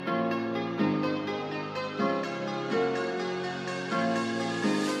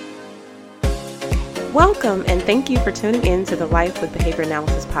Welcome, and thank you for tuning in to the Life with Behavior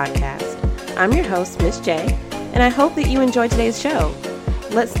Analysis podcast. I'm your host, Miss J, and I hope that you enjoyed today's show.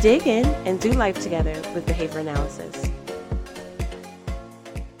 Let's dig in and do life together with behavior analysis.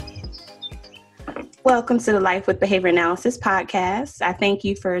 Welcome to the Life with Behavior Analysis podcast. I thank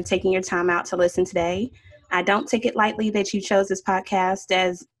you for taking your time out to listen today. I don't take it lightly that you chose this podcast.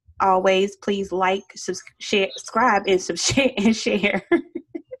 As always, please like, subscribe, and share.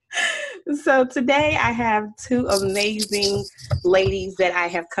 So today I have two amazing ladies that I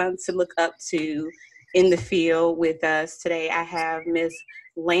have come to look up to in the field with us. Today I have Ms.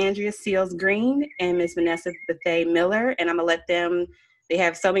 Landria Seals Green and Ms. Vanessa Bethea Miller, and I'm going to let them, they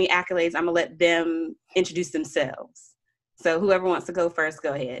have so many accolades, I'm going to let them introduce themselves. So whoever wants to go first,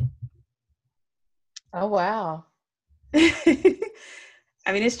 go ahead. Oh, wow. I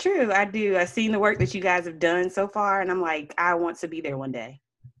mean, it's true. I do. I've seen the work that you guys have done so far, and I'm like, I want to be there one day.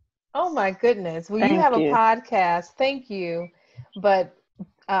 Oh, my goodness. Well, Thank you have you. a podcast. Thank you. But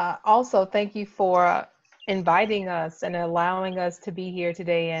also, thank you for inviting us and allowing us to be here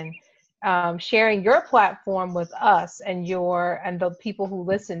today and sharing your platform with us and the people who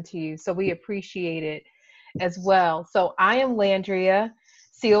listen to you. So we appreciate it as well. So I am Landria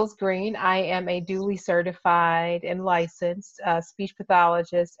Seals Green. I am a duly certified and licensed speech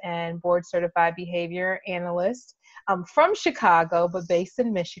pathologist and board certified behavior analyst. I'm from Chicago, but based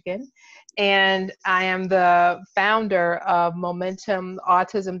in Michigan. And I am the founder of Momentum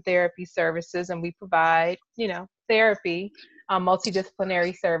Autism Therapy Services. And we provide, therapy,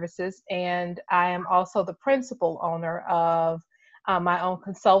 multidisciplinary services. And I am also the principal owner of my own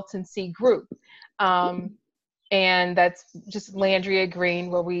consultancy group. And that's just Landria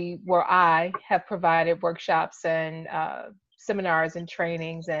Green, where I have provided workshops and seminars and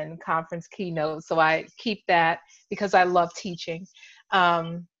trainings and conference keynotes. So I keep that because I love teaching.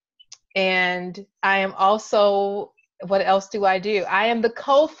 And I am also, what else do? I am the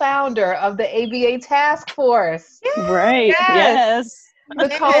co-founder of the ABA Task Force. Right. Yes. The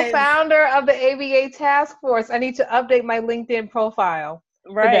co-founder of the ABA Task Force. I need to update my LinkedIn profile.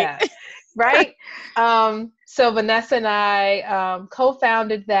 Right. For that. Right. So Vanessa and I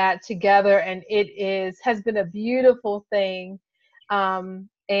co-founded that together, and it has been a beautiful thing.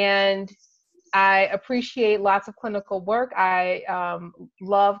 And I appreciate lots of clinical work. I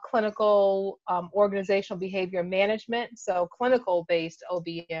love clinical organizational behavior management. So clinical-based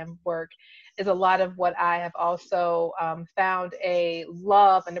OBM work is a lot of what I have also found a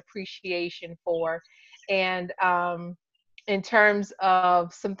love and appreciation for. And in terms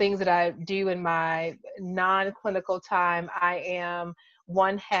of some things that I do in my non-clinical time, I am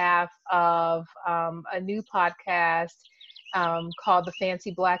one half of a new podcast called The Fancy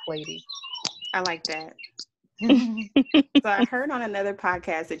Black Lady. I like that. So I heard on another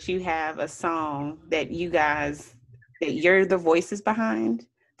podcast that you have a song that you're the voices behind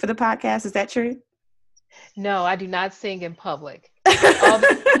for the podcast. Is that true? No, I do not sing in public.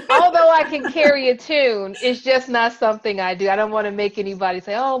 Although I can carry a tune, it's just not something I do. I don't want to make anybody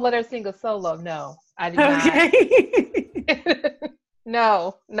say, oh, let her sing a solo. No, I do not.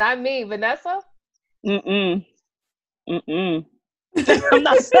 No, not me. Vanessa? I'm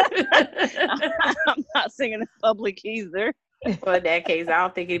not singing in public either. Well, in that case, I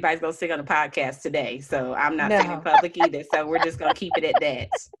don't think anybody's going to sing on the podcast today. So I'm not singing in public either. So we're just going to keep it at that.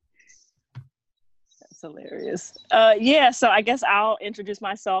 That's hilarious. So I guess I'll introduce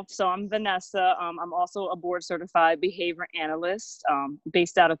myself. So I'm Vanessa. I'm also a board certified behavior analyst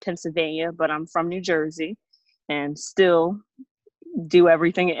based out of Pennsylvania, but I'm from New Jersey and still do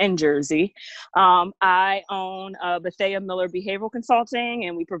everything in Jersey. I own Bethea Miller Behavioral Consulting,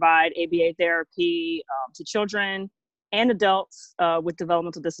 and we provide ABA therapy to children and adults with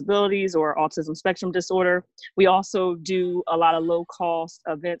developmental disabilities or autism spectrum disorder. We also do a lot of low-cost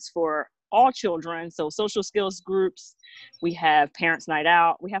events for all children, so social skills groups. We have Parents Night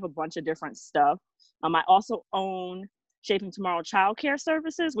Out. We have a bunch of different stuff. I also own Shaping Tomorrow Child Care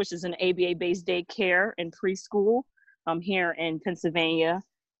Services, which is an ABA-based daycare and preschool here in Pennsylvania,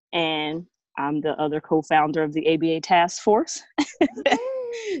 and I'm the other co-founder of the ABA Task Force.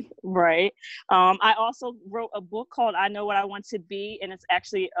 Right. I also wrote a book called I Know What I Want to Be, and it's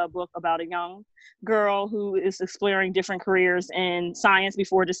actually a book about a young girl who is exploring different careers in science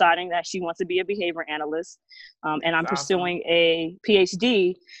before deciding that she wants to be a behavior analyst. And I'm pursuing a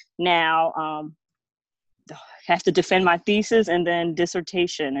PhD now. Have to defend my thesis and then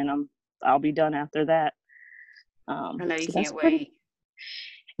dissertation, and I'll be done after that. I know you so can't wait.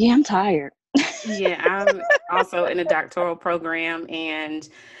 Yeah, I'm tired. Yeah, I'm also in a doctoral program, and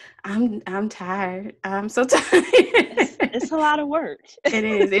I'm tired. I'm so tired. It's a lot of work. It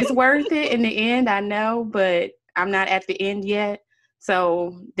is. It's worth it in the end, I know, but I'm not at the end yet.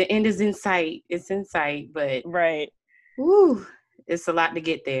 So the end is in sight. It's in sight, but Right. woo, it's a lot to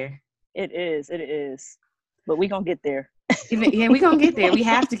get there. It is. It is. But we gonna get there. Yeah, we're gonna get there. We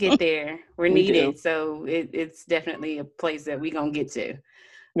have to get there. We're We do. needed. So it's definitely a place that we're gonna get to.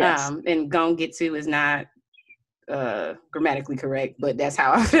 Yes. And gonna get to is not grammatically correct, but that's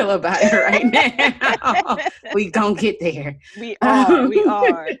how I feel about it right now. We gonna get there. We are. We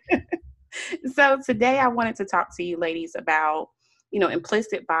are. So today I wanted to talk to you ladies about,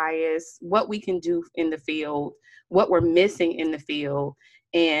 implicit bias, what we can do in the field, what we're missing in the field,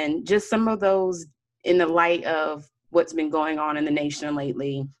 and just some of those in the light of what's been going on in the nation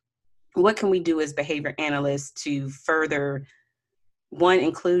lately. What can we do as behavior analysts to further one,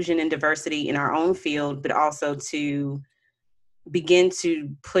 inclusion and diversity in our own field, but also to begin to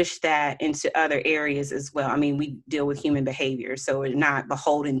push that into other areas as well. I mean, we deal with human behavior, so we're not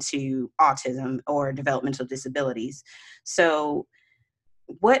beholden to autism or developmental disabilities. So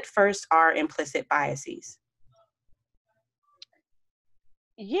what first are implicit biases?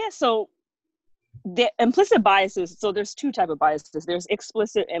 Yeah. So the implicit biases. So there's two type of biases. There's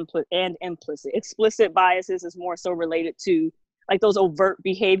explicit and implicit. Explicit biases is more so related to like those overt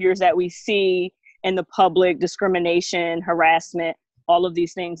behaviors that we see in the public, discrimination, harassment, all of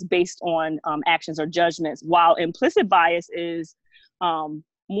these things based on actions or judgments, while implicit bias is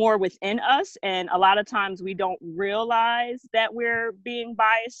more within us. And a lot of times we don't realize that we're being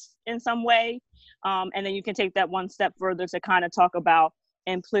biased in some way. And then you can take that one step further to kind of talk about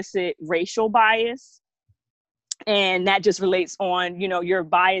implicit racial bias. And that just relates on, your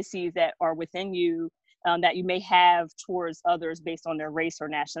biases that are within you that you may have towards others based on their race or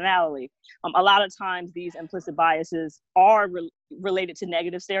nationality. A lot of times these implicit biases are related to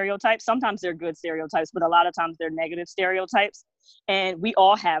negative stereotypes. Sometimes they're good stereotypes, but a lot of times they're negative stereotypes. And we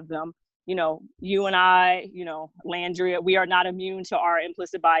all have them. You and I, Landria, we are not immune to our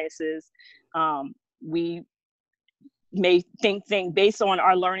implicit biases. We may think based on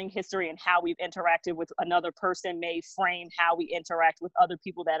our learning history and how we've interacted with another person may frame how we interact with other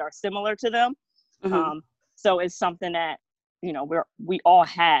people that are similar to them. Mm-hmm. So it's something that, we all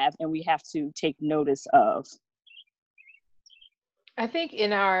have, and we have to take notice of. I think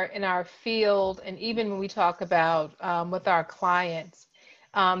in our field, and even when we talk about with our clients,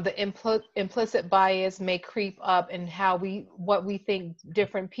 the implicit bias may creep up in what we think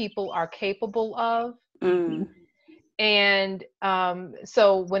different people are capable of. Mm. And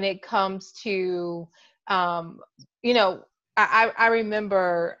so when it comes to, I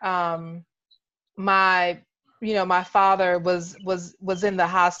remember my father was in the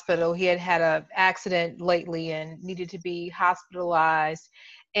hospital. He had an accident lately and needed to be hospitalized.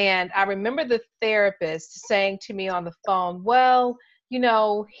 And I remember the therapist saying to me on the phone, well,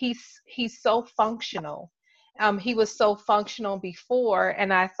 he's so functional. He was so functional before.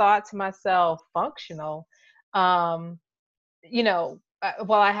 And I thought to myself, functional? Well,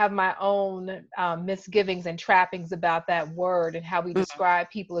 I have my own misgivings and trappings about that word and how we describe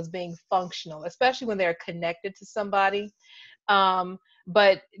people as being functional, especially when they're connected to somebody.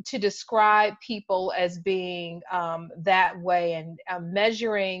 But to describe people as being that way and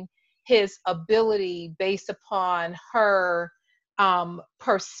measuring his ability based upon her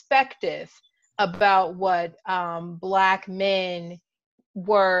perspective about what Black men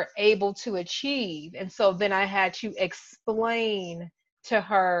were able to achieve. And so then I had to explain to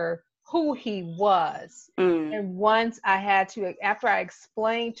her who he was. And once after I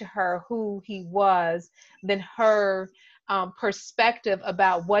explained to her who he was, then her perspective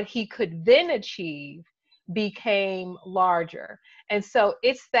about what he could then achieve became larger. And so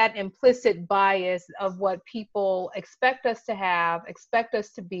it's that implicit bias of what people expect us to have, expect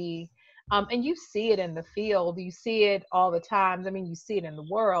us to be. And you see it in the field, you see it all the time. I mean, you see it in the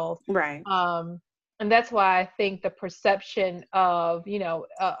world. Right. And that's why I think the perception of,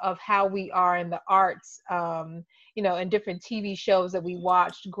 of how we are in the arts, and different TV shows that we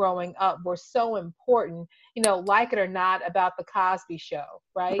watched growing up were so important, like it or not, about the Cosby Show,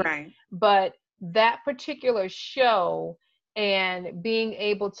 right? Right. But that particular show and being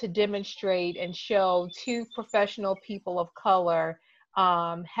able to demonstrate and show two professional people of color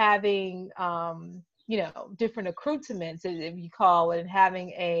having different accoutrements, if you call it, and having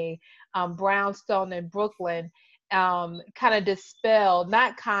a brownstone in Brooklyn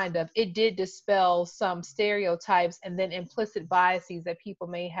it did dispel some stereotypes and then implicit biases that people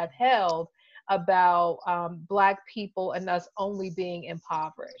may have held about Black people and us only being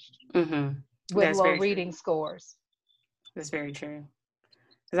impoverished Mm-hmm. with That's low very true. reading scores. That's very true.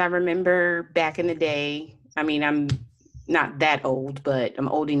 Because I remember back in the day, I mean, I'm not that old, but I'm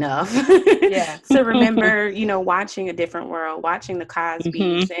old enough Yeah. to remember, watching A Different World, watching the Hmm.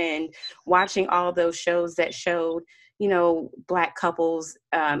 Cosbys, and watching all those shows that showed, Black couples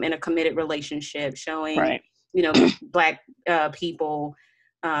in a committed relationship, showing, Right. Black people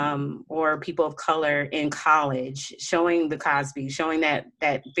or people of color in college, showing the Cosby, showing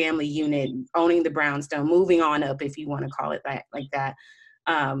that family unit, owning the brownstone, moving on up, if you want to call it that, like that,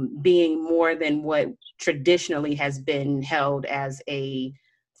 being more than what traditionally has been held as a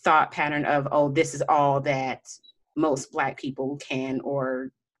thought pattern of, oh, this is all that most Black people can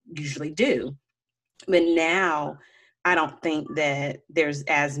or usually do. But now I don't think that there's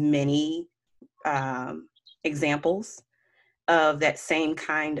as many examples of that same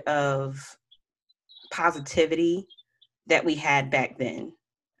kind of positivity that we had back then.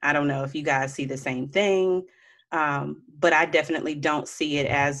 I don't know if you guys see the same thing, but I definitely don't see it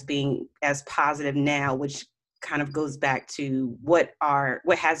as being as positive now, which kind of goes back to what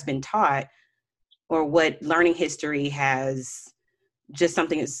has been taught, or what learning history has, just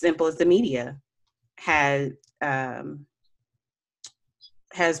something as simple as the media has um,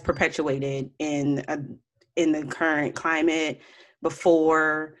 has perpetuated in the current climate,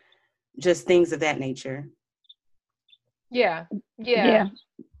 before, just things of that nature. Yeah. Yeah. Yeah.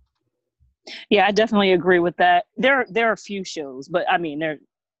 Yeah, I definitely agree with that. There are a few shows, but I mean,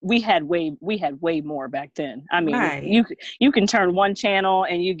 we had way more back then. I mean, Right. you can turn one channel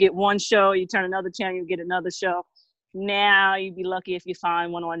and you get one show, you turn another channel, you get another show. Now you'd be lucky if you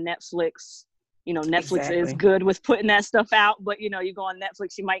find one on Netflix. Netflix is Exactly. good with putting that stuff out, but you go on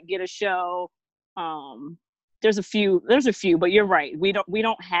Netflix, you might get a show. Um, there's a few, but you're right. We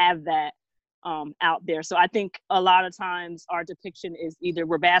don't have that out there. So I think a lot of times our depiction is either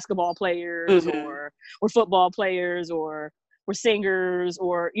we're basketball players, Mm-hmm. or we're football players, or we're singers,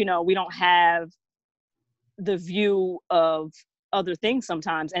 or we don't have the view of other things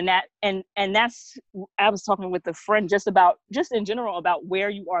sometimes. And that's, I was talking with a friend just in general about where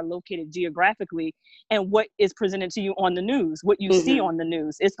you are located geographically and what is presented to you on the news, what you see Mm-hmm. on the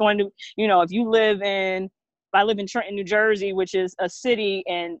news. It's going to, if I live in Trenton, New Jersey, which is a city,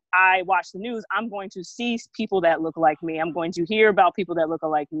 and I watch the news, I'm going to see people that look like me. I'm going to hear about people that look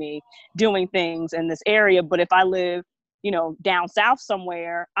like me doing things in this area. But if I live, down south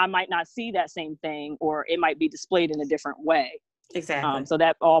somewhere, I might not see that same thing, or it might be displayed in a different way. Exactly. So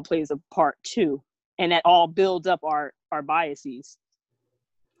that all plays a part too, and that all builds up our biases.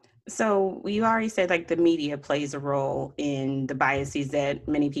 So you already said, like, the media plays a role in the biases that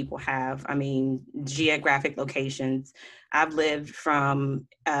many people have. I mean, geographic locations. I've lived from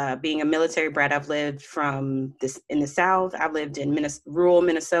being a military brat. I've lived from this in the South. I've lived in rural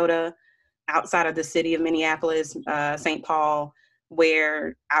Minnesota, outside of the city of Minneapolis, St. Paul,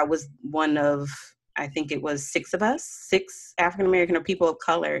 where I was one of, I think it was six African American or people of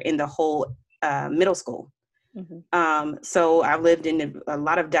color in the whole middle school. So I've lived in a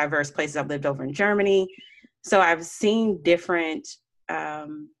lot of diverse places. I've lived over in Germany. So I've seen different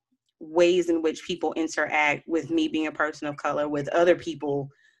ways in which people interact with me being a person of color, with other people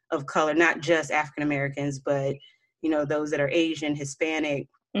of color, not just African Americans, but, those that are Asian, Hispanic,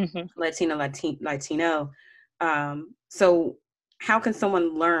 Mm-hmm. Latino. So how can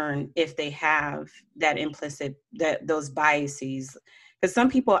someone learn if they have that those biases? Because some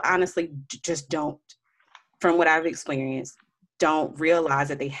people honestly just don't, from what I've experienced, don't realize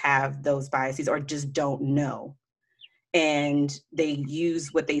that they have those biases, or just don't know. And they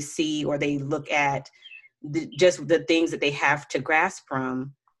use what they see, or they look at just the things that they have to grasp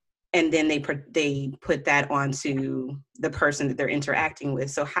from, and then they put that onto the person that they're interacting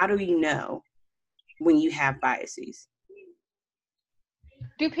with. So how do you know when you have biases?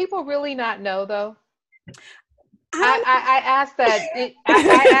 Do people really not know though? I I asked that.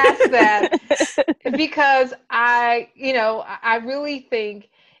 I asked that because I really think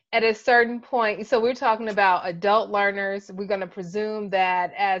at a certain point, so we're talking about adult learners. We're going to presume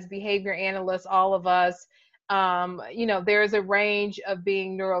that as behavior analysts, all of us, there's a range of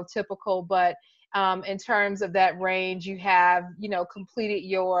being neurotypical, but in terms of that range, you have, completed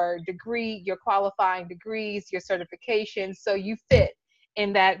your degree, your qualifying degrees, your certifications, so you fit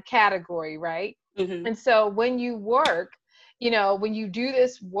in that category, right? mhm. And so when you work, when you do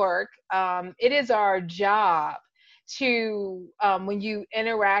this work, it is our job to, when you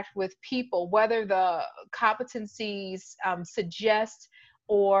interact with people, whether the competencies suggest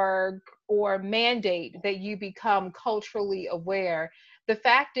or mandate that you become culturally aware, the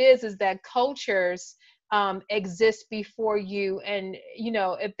fact is that cultures exist before you. And,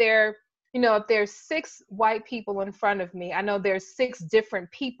 if there's 6 white people in front of me, I know there's 6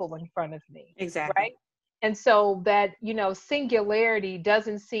 different people in front of me. Exactly. Right. And so that, singularity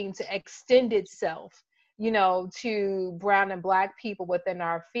doesn't seem to extend itself, to brown and black people within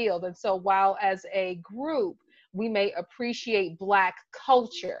our field. And so while as a group, we may appreciate black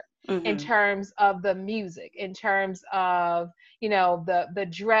culture in terms of the music, in terms of, the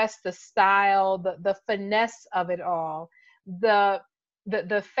dress, the style, the finesse of it all. The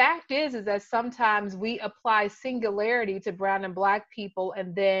fact is that sometimes we apply singularity to brown and black people,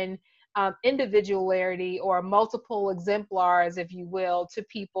 and then individuality or multiple exemplars, if you will, to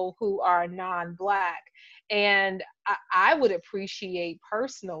people who are non-black. And I would appreciate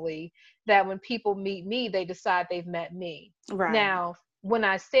personally that when people meet me, they decide they've met me. Right. Now, when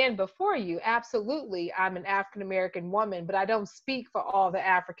I stand before you, absolutely, I'm an African-American woman, but I don't speak for all the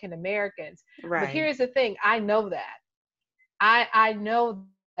African Americans. Right. But here's the thing, I know that. I know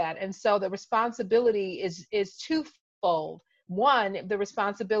that. And so the responsibility is twofold. One, the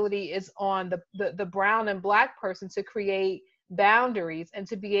responsibility is on the brown and black person to create boundaries and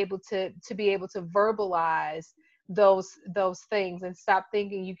to be able to verbalize those things, and stop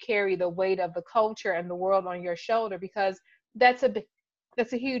thinking you carry the weight of the culture and the world on your shoulder, because that's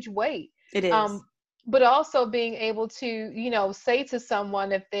a huge weight. It is. But also being able to, say to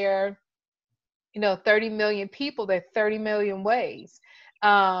someone, if they're 30 million people, there are 30 million ways.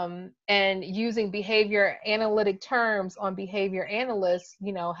 And using behavior analytic terms on behavior analysts,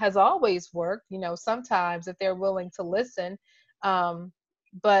 has always worked, sometimes if they're willing to listen.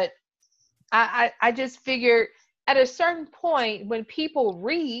 But I just figure at a certain point, when people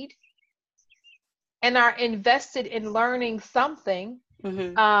read and are invested in learning something,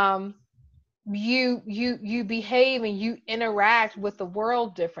 you behave and you interact with the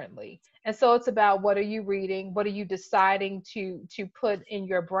world differently. And so it's about, what are you reading? What are you deciding to put in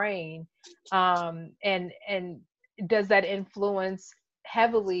your brain? And does that influence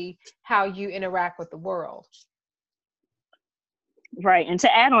heavily how you interact with the world? Right. And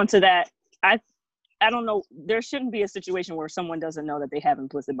to add on to that, I don't know, there shouldn't be a situation where someone doesn't know that they have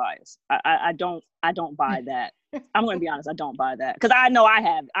implicit bias. I don't buy that. I'm going to be honest, I don't buy that, because I know I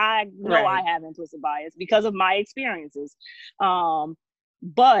have. I have implicit bias because of my experiences.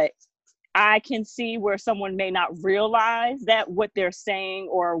 But I can see where someone may not realize that what they're saying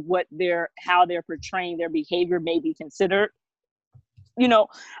or how they're portraying their behavior may be considered, a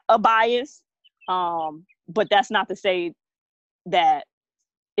bias. But that's not to say that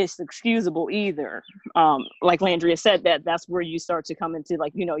it's excusable either. Like Landria said, that's where you start to come into,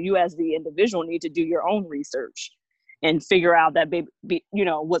 like, you as the individual need to do your own research and figure out that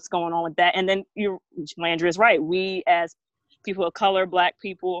what's going on with that. And then Landria is right. We as people of color, Black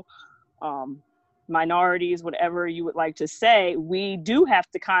people, minorities, whatever you would like to say, we do have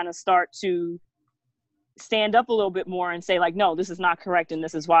to kind of start to stand up a little bit more and say, like, no, this is not correct and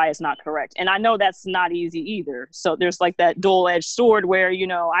this is why it's not correct. And I know that's not easy either. So there's like that dual-edged sword where,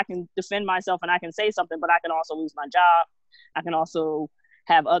 I can defend myself and I can say something, but I can also lose my job. I can also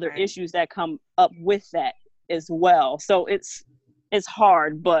have other issues that come up with that as well. So it's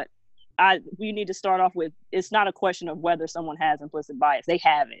hard, but we need to start off with, it's not a question of whether someone has implicit bias. They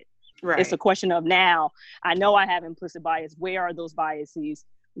have it. Right. It's a question of, now I know I have implicit bias. Where are those biases?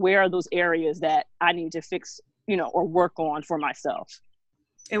 Where are those areas that I need to fix, or work on for myself?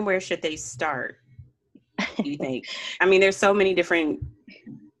 And where should they start, do you think? I mean, there's so many different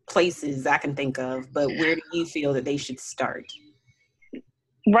places I can think of, but where do you feel that they should start?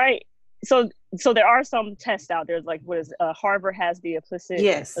 Right. So there are some tests out there, like Harvard has the implicit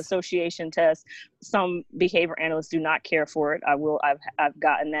association test. Some behavior analysts do not care for it. I've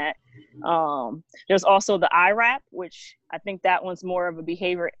gotten that. There's also the IRAP, which I think that one's more of a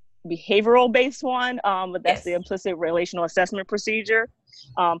behavioral based one, but that's the implicit relational assessment procedure.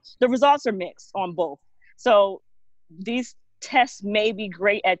 The results are mixed on both. So these tests may be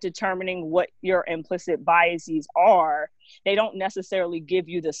great at determining what your implicit biases are. They don't necessarily give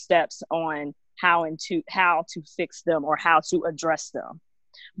you the steps on how to fix them or how to address them.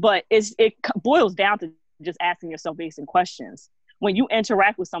 But it boils down to just asking yourself basic questions. When you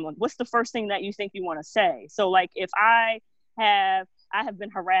interact with someone, what's the first thing that you think you want to say? So like, if I have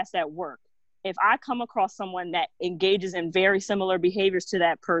been harassed at work, if I come across someone that engages in very similar behaviors to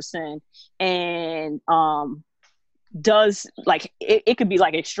that person and does, like, it could be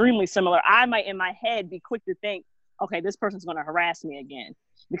like extremely similar, I might in my head be quick to think, okay, this person's going to harass me again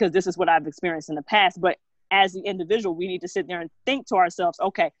because this is what I've experienced in the past. But as the individual, we need to sit there and think to ourselves,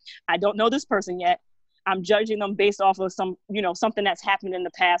 okay, I don't know this person yet. I'm judging them based off of some, something that's happened in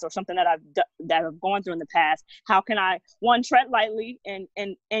the past or something that I've gone through in the past. How can I, one, tread lightly in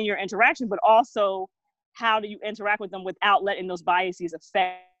your interaction, but also how do you interact with them without letting those biases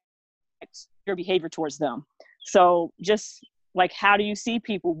affect your behavior towards them? So just like, how do you see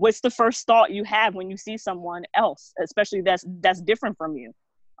people? What's the first thought you have when you see someone else, especially that's different from you?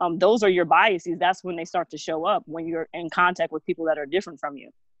 Those are your biases. That's when they start to show up, when you're in contact with people that are different from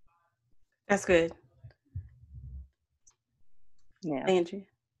you. That's good. Yeah. Andrea?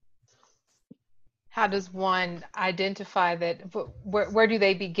 How does one identify that? Where do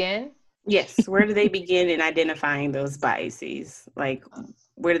they begin? Yes. Where do they begin in identifying those biases? Like,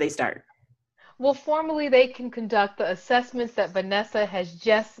 where do they start? Well, formally, they can conduct the assessments that Vanessa has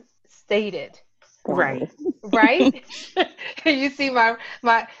just stated. Right. Right? You see my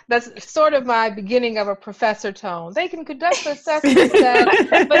that's sort of my beginning of a professor tone. They can conduct the assessments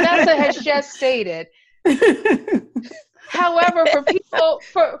that Vanessa has just stated. However,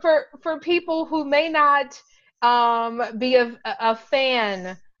 for people who may not be a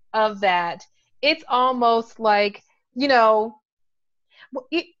fan of that, it's almost like, can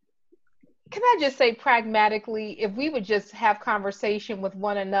I just say pragmatically, if we would just have conversation with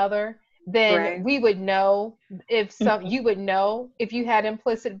one another, then Right. we would know you would know if you had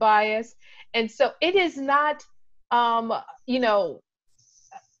implicit bias. And so it is not, what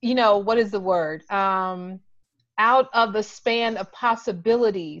is the word? Out of the span of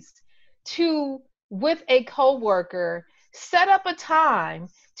possibilities to, with a coworker, set up a time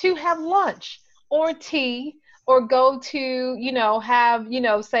to have lunch or tea, or go to, have,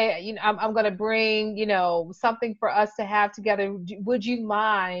 say, I'm going to bring, something for us to have together. Would you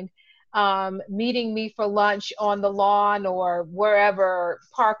mind meeting me for lunch on the lawn or wherever,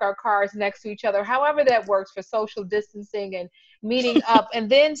 park our cars next to each other, however that works for social distancing and meeting up, and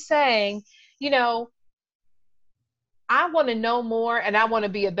then saying, I want to know more and I want to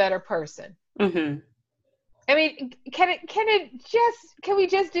be a better person. Mm-hmm. I mean, can we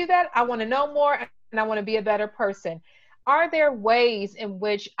just do that? I want to know more and I want to be a better person. Are there ways in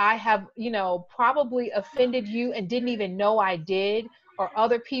which I have, probably offended you and didn't even know I did, or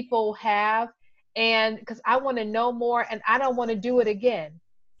other people have, and because I want to know more and I don't want to do it again?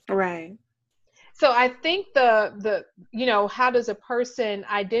 Right. So I think the how does a person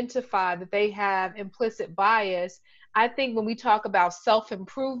identify that they have implicit bias? I think when we talk about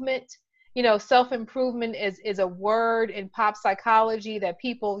self-improvement, self-improvement is a word in pop psychology that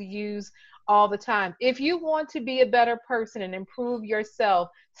people use all the time. If you want to be a better person and improve yourself,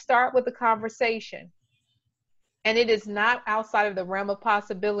 start with a conversation. And it is not outside of the realm of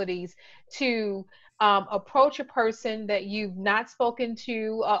possibilities to approach a person that you've not spoken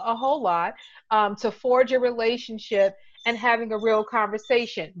to a whole lot, to forge a relationship and having a real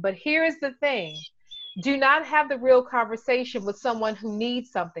conversation. But here is the thing. Do not have the real conversation with someone who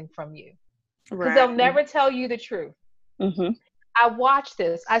needs something from you, because they'll never tell you the truth. Mm-hmm. I watch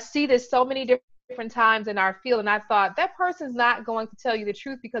this. I see this so many different times in our field, and I thought that person's not going to tell you the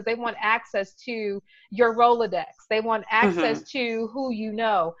truth because they want access to your Rolodex. They want access to who you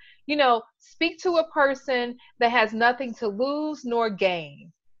know. Speak to a person that has nothing to lose nor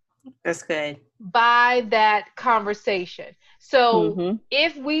gain. That's good. By that conversation. So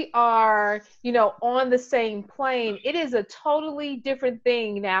if we are, on the same plane, it is a totally different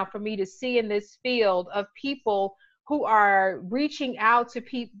thing now for me to see in this field of people who are reaching out to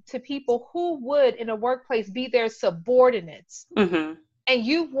people who would in a workplace be their subordinates. Mm-hmm. And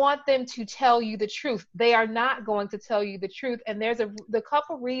you want them to tell you the truth. They are not going to tell you the truth. And there's the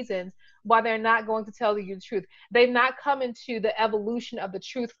couple reasons why they're not going to tell you the truth. They've not come into the evolution of the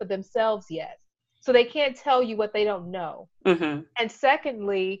truth for themselves yet. So they can't tell you what they don't know. Mm-hmm. And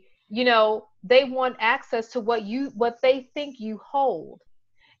secondly, they want access to what they think you hold.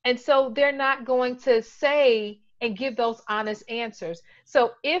 And so they're not going to say and give those honest answers.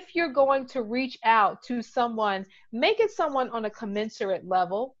 So if you're going to reach out to someone, make it someone on a commensurate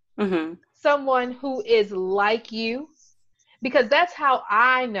level, someone who is like you, because that's how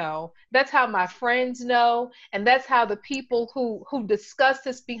I know, that's how my friends know, and that's how the people who discuss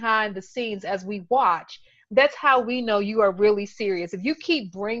this behind the scenes as we watch, that's how we know you are really serious. If you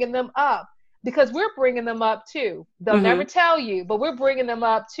keep bringing them up, because we're bringing them up too. They'll never tell you, but we're bringing them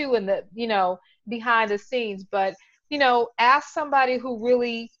up too in the, behind the scenes. But, ask somebody who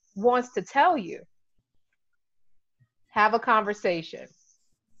really wants to tell you. Have a conversation.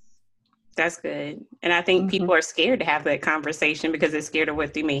 That's good. And I think people are scared to have that conversation because they're scared of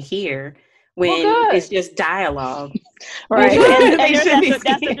what they may hear. when good. it's just dialogue. Right. Well, And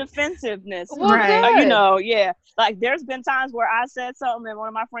that's the defensiveness. Well, Right. good. Yeah. Like there's been times where I said something and one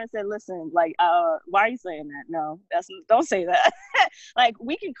of my friends said, listen, like, why are you saying that? No, don't say that. Like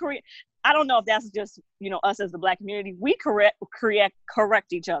we can create, I don't know if that's just, us as the Black community, we correct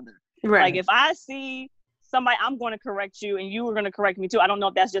each other. Right. Like if I see somebody, I'm going to correct you and you were going to correct me too. I don't know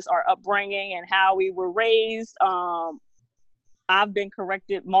if that's just our upbringing and how we were raised. I've been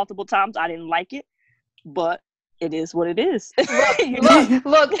corrected multiple times. I didn't like it, but it is what it is.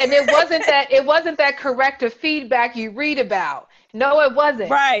 Look, and it wasn't that corrective feedback you read about. No, it wasn't.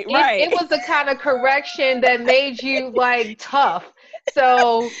 Right. It was the kind of correction that made you like tough.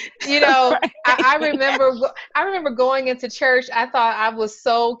 So, right. I remember going into church. I thought I was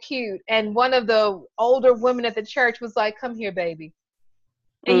so cute. And one of the older women at the church was like, come here, baby.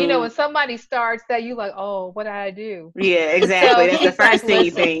 And when somebody starts that, you like, oh, what did I do? Yeah, exactly. So that's the first thing you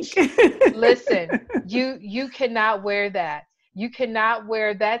think. Listen, you cannot wear that. You cannot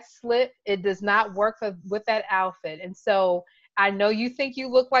wear that slip. It does not work with that outfit. And so I know you think you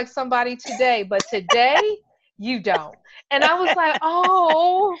look like somebody today, but today you don't. And I was like,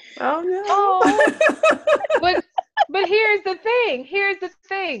 oh no. But here's the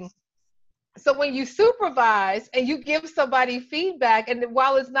thing. So when you supervise and you give somebody feedback, and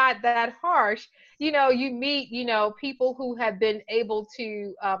while it's not that harsh, you meet, people who have been able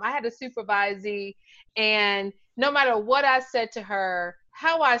to, I had a supervisee, and no matter what I said to her,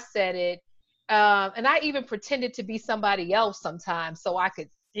 how I said it, and I even pretended to be somebody else sometimes so I could,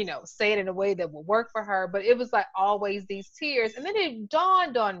 say it in a way that would work for her. But it was like always these tears. And then it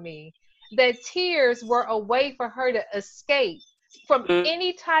dawned on me that tears were a way for her to escape from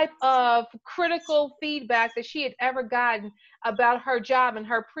any type of critical feedback that she had ever gotten about her job, and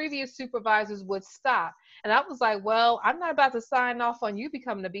her previous supervisors would stop. And I was like, well, I'm not about to sign off on you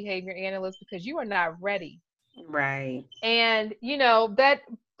becoming a behavior analyst because you are not ready. Right. And, that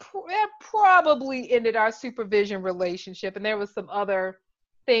probably ended our supervision relationship. And there was some other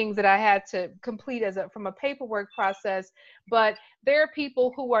things that I had to complete from a paperwork process. But there are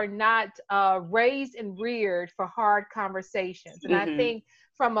people who are not raised and reared for hard conversations. And I think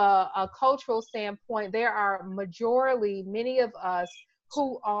from a cultural standpoint, there are many of us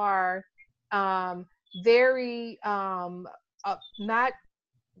who are very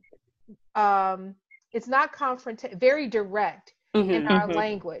it's not confrontational, very direct in our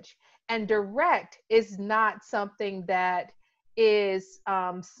language. And direct is not something that is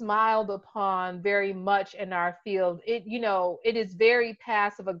smiled upon very much in our field. It is very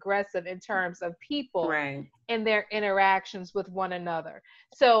passive aggressive in terms of people and their interactions with one another.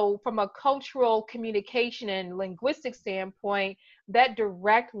 So from a cultural communication and linguistic standpoint, that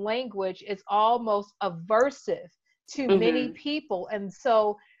direct language is almost aversive to many people. And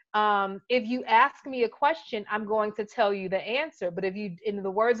so if you ask me a question, I'm going to tell you the answer. But in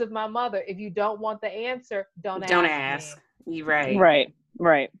the words of my mother, if you don't want the answer, don't ask. You're right.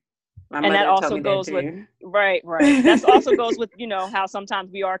 Right. And that also goes with right. That also goes with how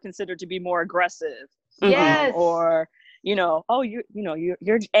sometimes we are considered to be more aggressive. Yes. Or oh, you're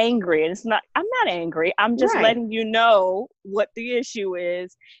angry, and it's not. I'm not angry. I'm just letting you know what the issue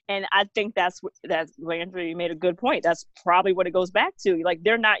is. And I think that's Landry made a good point. That's probably what it goes back to. Like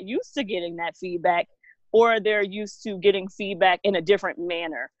they're not used to getting that feedback, or they're used to getting feedback in a different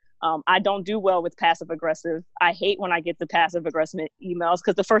manner. I don't do well with passive aggressive. I hate when I get the passive aggressive emails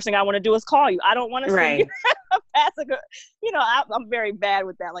because the first thing I want to do is call you. I don't want to send you passive. I'm very bad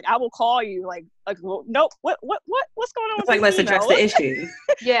with that. Like I will call you. Like well, nope. What's going on? It's like let's address the issue.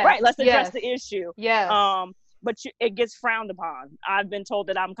 Yeah. Right. Let's address the issue. Yeah. But it gets frowned upon. I've been told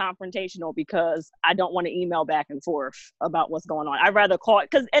that I'm confrontational because I don't want to email back and forth about what's going on. I'd rather call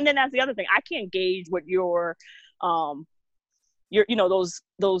and then that's the other thing. I can't gauge what your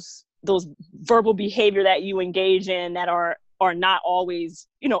those verbal behavior that you engage in that are not always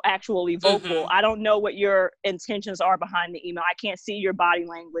actually vocal. I don't know what your intentions are behind the email. I can't see your body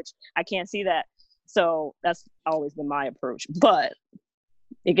language. I can't see that. So that's always been my approach, but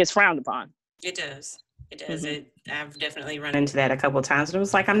it gets frowned upon. It does. I've definitely run into that a couple of times, and it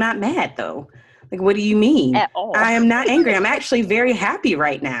was like, I'm not mad though. Like, what do you mean? At all. I am not angry. I'm actually very happy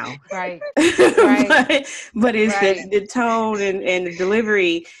right now. Right. but it's the tone and the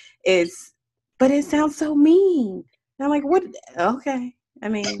delivery but it sounds so mean. And I'm like, what? Okay. I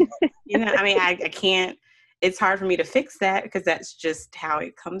mean, I can't, it's hard for me to fix that because that's just how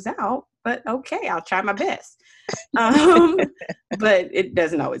it comes out. But okay, I'll try my best. But it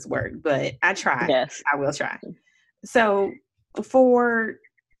doesn't always work, but I try. Yes. I will try. So for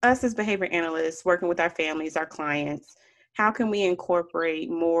us as behavior analysts working with our families, our clients, how can we incorporate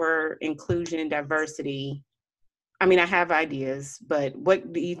more inclusion and diversity? I mean, I have ideas, but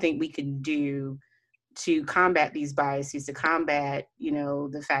what do you think we can do to combat these biases, to combat,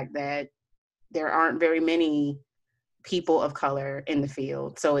 the fact that there aren't very many people of color in the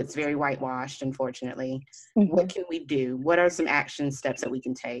field, so it's very whitewashed, unfortunately. Mm-hmm. What can we do? What are some action steps that we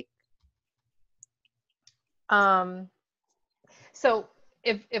can take? So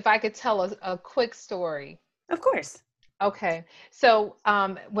if I could tell a quick story. Of course. Okay. So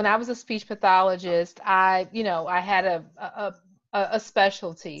when I was a speech pathologist, I had a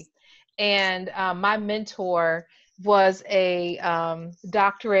specialty, and my mentor was a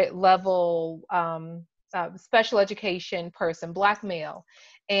doctorate level special education person, Black male.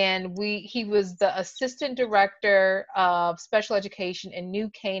 And he was the assistant director of special education in New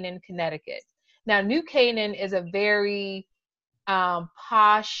Canaan, Connecticut. Now, New Canaan is a very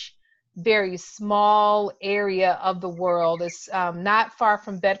posh, very small area of the world. It's not far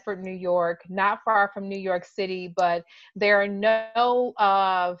from Bedford, New York, not far from New York City, but there are no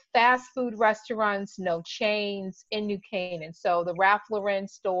fast food restaurants, no chains in New Canaan. So the Ralph Lauren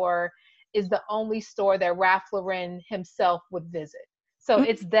store is the only store that Ralph Lauren himself would visit. So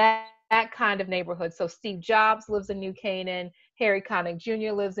it's that kind of neighborhood. So Steve Jobs lives in New Canaan. Harry Connick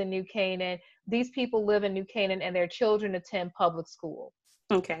Jr. lives in New Canaan. These people live in New Canaan, and their children attend public school.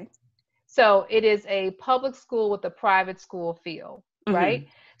 Okay. So it is a public school with a private school feel, right?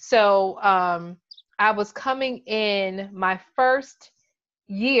 So I was coming in my first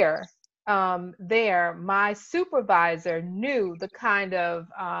year there. My supervisor knew the kind of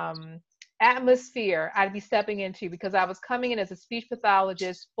atmosphere I'd be stepping into, because I was coming in as a speech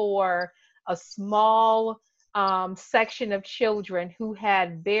pathologist for a small section of children who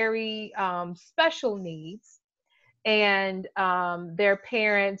had very special needs. And their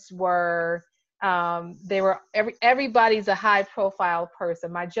parents were everybody's a high profile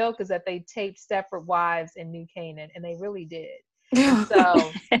person. My joke is that they taped Stepford Wives in New Canaan, and they really did.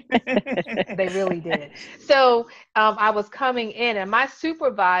 So they really did. So I was coming in, and my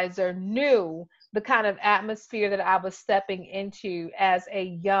supervisor knew the kind of atmosphere that I was stepping into as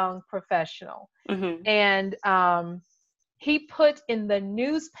a young professional. And he put in the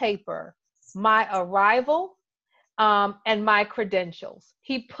newspaper my arrival and my credentials.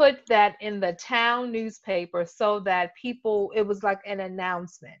 He put that in the town newspaper so that it was like an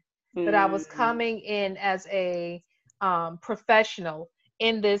announcement that I was coming in as a professional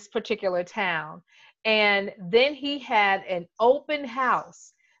in this particular town. And then he had an open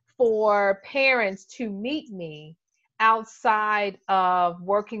house for parents to meet me outside of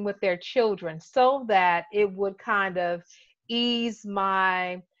working with their children, so that it would kind of ease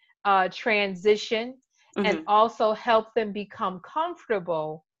my transition and also help them become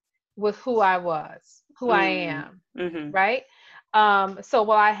comfortable with who I am, right? So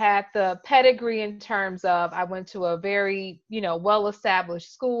while I had the pedigree in terms of I went to a very,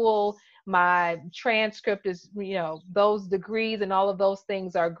 well-established school, my transcript is, those degrees and all of those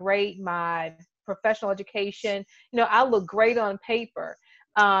things are great. My professional education, I look great on paper.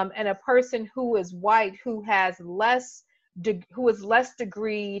 And a person who is white, who is less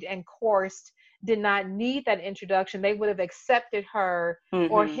degreed and coursed, did not need that introduction. They would have accepted her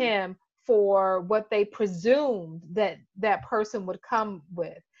or him for what they presumed that person would come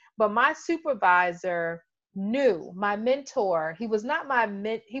with. But my supervisor knew, my mentor, he was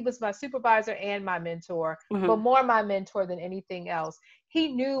my supervisor and my mentor, but more my mentor than anything else. He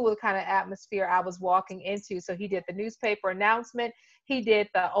knew what kind of atmosphere I was walking into. So he did the newspaper announcement. He did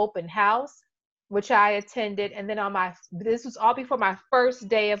the open house, which I attended. And then this was all before my first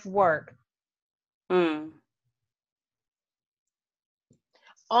day of work.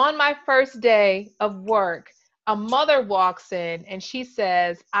 On my first day of work, a mother walks in and she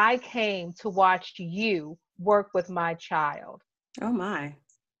says, "I came to watch you work with my child." Oh my.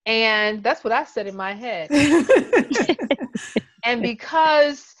 And that's what I said in my head. And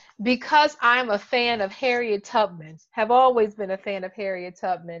because I'm a fan of Harriet Tubman, have always been a fan of Harriet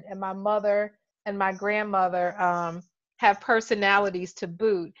Tubman, and my mother and my grandmother have personalities to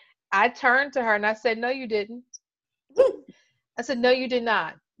boot, I turned to her and I said, "No, you didn't." I said, "No, you did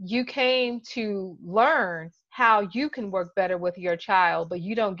not. You came to learn how you can work better with your child, but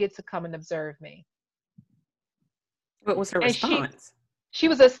you don't get to come and observe me." What was her response? She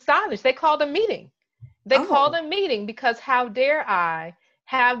was astonished. They called a meeting. Called a meeting because how dare I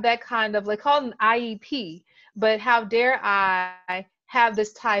have that kind of, they call it an IEP, but how dare I have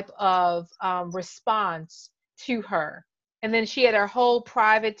this type of response to her? And then she had her whole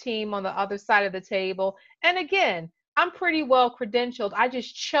private team on the other side of the table. And again, I'm pretty well credentialed. I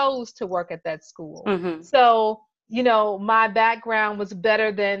just chose to work at that school. So my background was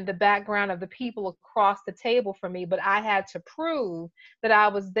better than the background of the people across the table from me, but I had to prove that I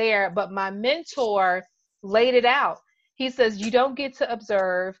was there. But my mentor laid it out. He says, you don't get to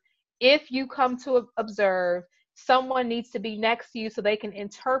observe. If you come to observe, someone needs to be next to you so they can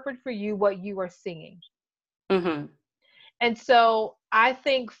interpret for you what you are seeing. Mm-hmm. And so I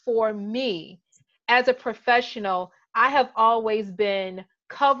think for me, as a professional, I have always been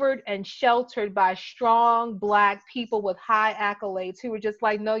covered and sheltered by strong Black people with high accolades who were just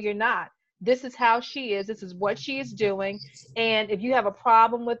like, no, you're not. This is how she is. This is what she is doing. And if you have a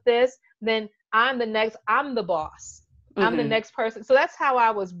problem with this, then I'm the boss. I'm the next person. So that's how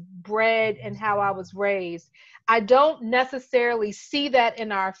I was bred and how I was raised. I don't necessarily see that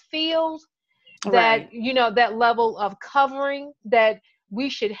in our field, that, Right. that level of covering that we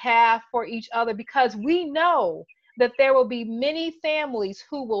should have for each other, because we know that there will be many families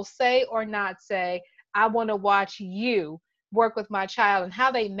who will say or not say, I want to watch you work with my child. And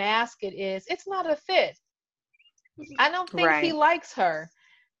how they mask it is, it's not a fit. I don't think he Right. likes her.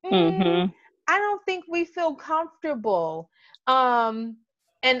 Mm-hmm. I don't think we feel comfortable. Um,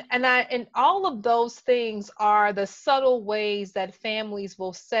 and all of those things are the subtle ways that families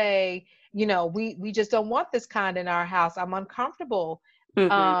will say, we just don't want this kind in our house. I'm uncomfortable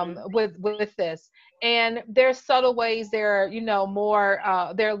Mm-hmm. with this. And there's subtle ways, there are, more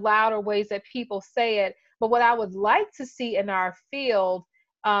there are louder ways that people say it. But what I would like to see in our field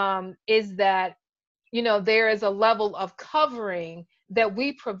is that, there is a level of covering that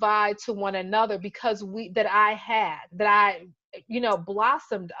we provide to one another, because that I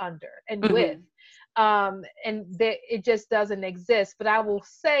blossomed under and with. Mm-hmm. And that it just doesn't exist. But I will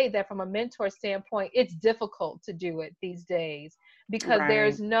say that from a mentor standpoint, it's difficult to do it these days, because Right.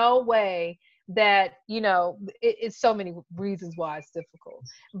 there's no way that, it's so many reasons why it's difficult,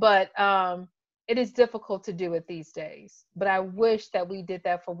 but it is difficult to do it these days. But I wish that we did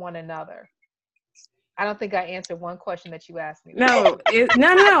that for one another. I don't think I answered one question that you asked me. No. It's good.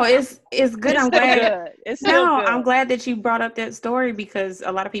 It's I'm still glad. good. It's still No, good. I'm glad that you brought up that story, because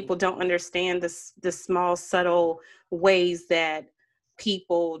a lot of people don't understand the small, subtle ways that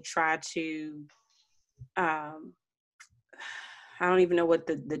people try to. Um, I don't even know what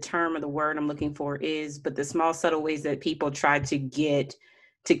the term or the word I'm looking for is, but the small, subtle ways that people try to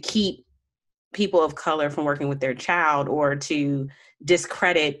keep people of color from working with their child, or to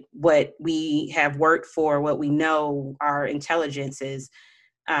discredit what we have worked for, what we know our intelligence is.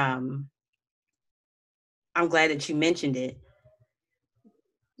 Um, I'm glad that you mentioned it.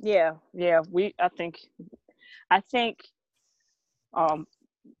 Yeah. I think um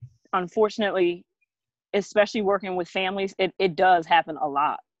unfortunately, especially working with families, it does happen a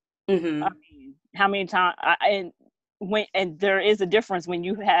lot. I Mm-hmm. mean, how many times and there is a difference when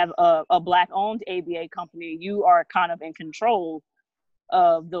you have a Black owned ABA company, you are kind of in control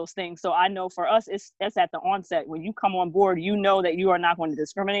of those things. So I know for us, it's at the onset. When you come on board, you know that you are not going to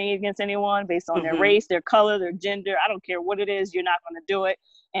discriminate against anyone based on their Mm-hmm. race, their color, their gender. I don't care what it is, you're not going to do it.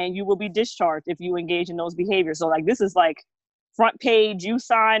 And you will be discharged if you engage in those behaviors. So like, this is like front page, you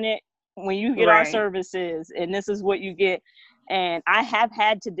sign it when you get our Right. services, and this is what you get. And I have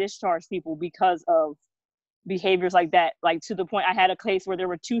had to discharge people because of behaviors like that. Like, to the point, I had a case where there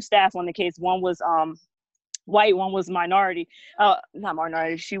were two staff on the case. One was white, one was minority. Not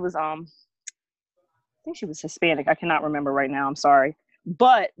minority. She was I think she was Hispanic. I cannot remember right now. I'm sorry.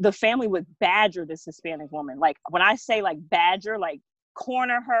 But the family would badger this Hispanic woman. Like, when I say like badger, like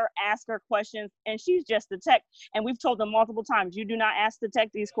corner her, ask her questions, and she's just the tech. And we've told them multiple times, you do not ask the tech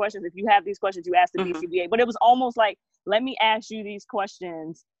these questions. If you have these questions, you ask the Mm-hmm. BCBA. But it was almost like, let me ask you these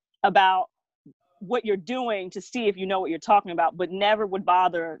questions about what you're doing to see if you know what you're talking about, but never would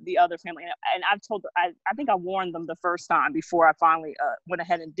bother the other family. And I've told, I think I warned them the first time before I finally went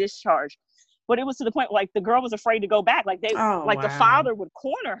ahead and discharged. But it was to the point, like, the girl was afraid to go back. Oh, Like the wow. father would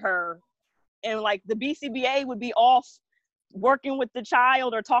corner her, and like the BCBA would be off working with the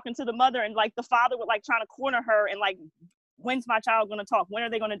child or talking to the mother, and like the father would like trying to corner her, and like, when's my child going to talk? When are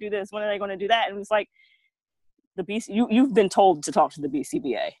they going to do this? When are they going to do that? And it's like, you've been told to talk to the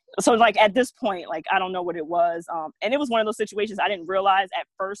BCBA. So like, at this point, like, I don't know what it was. And it was one of those situations I didn't realize at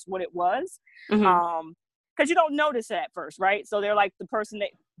first what it was. Mm-hmm. Because you don't notice it at first, right? So they're like, the person that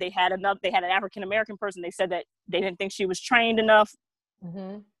they had an African American person. They said that they didn't think she was trained enough,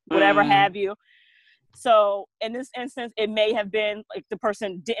 whatever have you. So in this instance, it may have been like the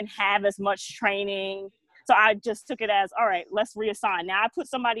person didn't have as much training. So I just took it as, all right, let's reassign. Now I put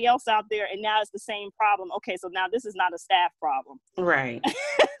somebody else out there, and now it's the same problem. Okay, so now this is not a staff problem. Right.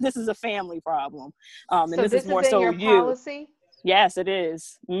 This is a family problem. And So this is this is more in so your you. policy? Yes, it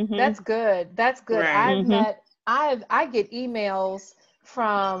is. Mm-hmm. That's good. That's good. Right. Mm-hmm. I get emails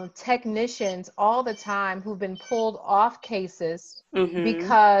from technicians all the time who've been pulled off cases Mm-hmm.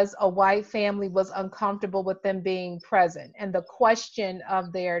 because a white family was uncomfortable with them being present and the question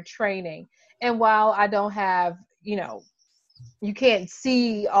of their training. And while I don't have, you can't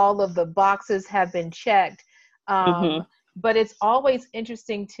see all of the boxes have been checked, Mm-hmm. but it's always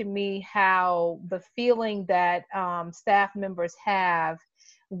interesting to me how the feeling that staff members have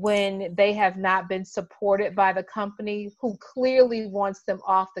when they have not been supported by the company who clearly wants them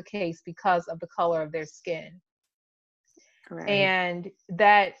off the case because of the color of their skin. Right. And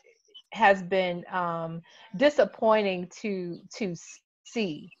that has been disappointing to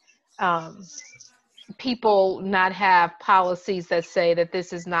see. Um, People not have policies that say that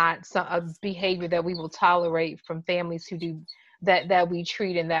this is not a behavior that we will tolerate from families who do that we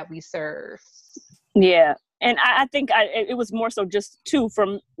treat and that we serve. Yeah. And I think it was more so just too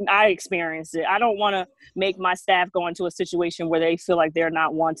from I experienced it. I don't want to make my staff go into a situation where they feel like they're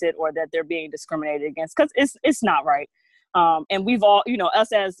not wanted or that they're being discriminated against, because it's not right. And we've all,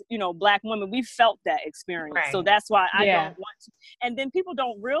 us as, Black women, we've felt that experience. So Right. that's why I Yeah. don't want to. And then people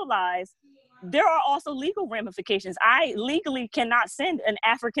don't realize there are also legal ramifications. I legally cannot send an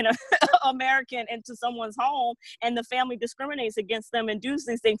African American into someone's home and the family discriminates against them and does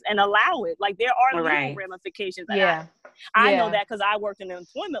these things and allow it. Like, there are legal Right. ramifications. Yeah. I know Yeah. that because I worked in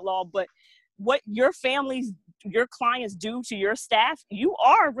employment law, but what your clients do to your staff, you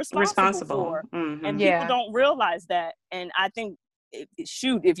are responsible for. Mm-hmm. And Yeah. people don't realize that. And I think,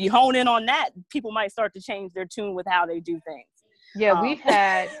 shoot, if you hone in on that, people might start to change their tune with how they do things. Yeah, we've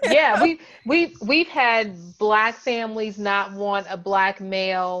had Black families not want a Black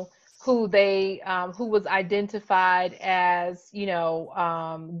male who who was identified as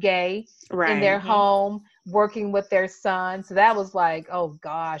gay Right. in their Mhm. home working with their son. So that was like, oh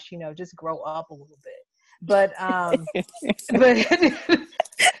gosh, just grow up a little bit. But but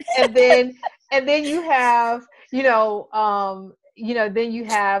and then you have then you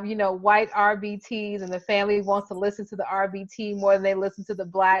have white RBTs, and the family wants to listen to the RBT more than they listen to the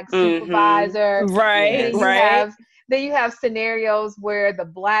Black Mm-hmm. supervisor. Right, Yes. Then you have scenarios where the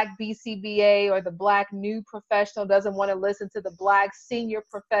Black BCBA or the Black new professional doesn't want to listen to the Black senior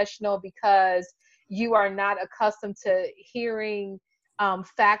professional because you are not accustomed to hearing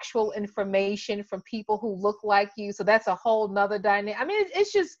factual information from people who look like you. So that's a whole nother dynamic. I mean,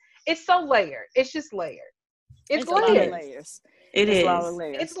 it's so layered. It's just layered. It's a lot of layered. layers. It It's is. a lot of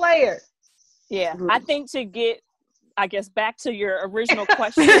layers. It's layered. Yeah. I think to get, I guess, back to your original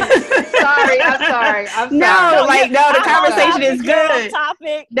question. I'm sorry. No, the conversation is You're on good.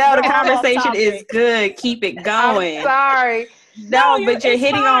 topic. No, the You're on conversation topic. is good. Keep it going. I'm sorry. No, but you're it's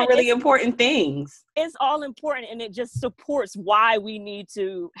hitting fine. on really important things. It's all important, and it just supports why we need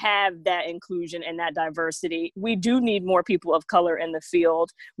to have that inclusion and that diversity. We do need more people of color in the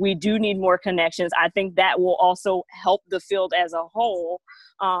field. We do need more connections. I think that will also help the field as a whole.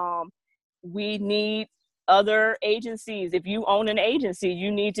 We need other agencies. If you own an agency, you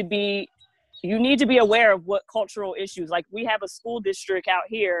need to be aware of what cultural issues, like we have a school district out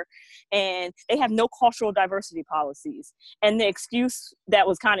here and they have no cultural diversity policies. And the excuse that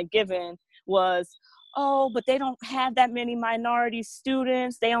was kind of given was, oh, but they don't have that many minority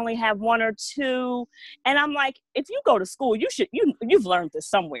students. They only have one or two. And I'm like, if you go to school, you've learned this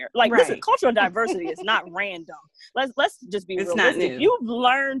somewhere. Like, Right. This is cultural diversity is not random. Let's just be It's not realistic. new. You've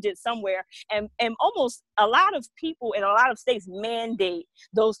learned it somewhere, and almost a lot of people in a lot of states mandate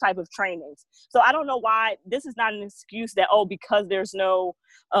those type of trainings. So I don't know why this is not an excuse that, because there's no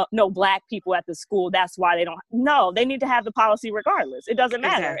Black people at the school, that's why they don't. No, they need to have the policy regardless. It doesn't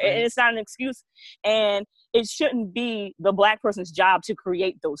matter. Exactly. It's not an excuse, and it shouldn't be the Black person's job to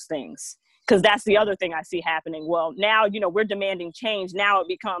create those things, because that's the other thing I see happening. Well, now we're demanding change. Now it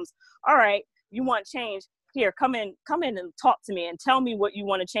becomes, all right, you want change? Here, come in and talk to me and tell me what you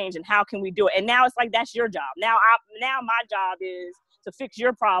want to change and how can we do it. And now it's like, that's your job. Now my job is to fix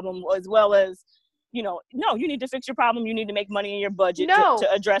your problem, as well as, no, you need to fix your problem. You need to make money in your budget to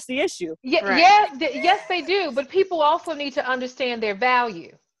address the issue. Yeah, Right. yes, they do. But people also need to understand their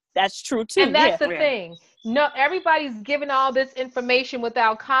value. That's true too. And that's the Yeah. thing. No, everybody's giving all this information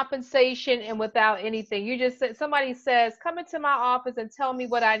without compensation and without anything. You just said, somebody says, come into my office and tell me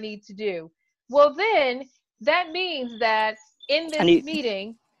what I need to do. Well, then that means that in this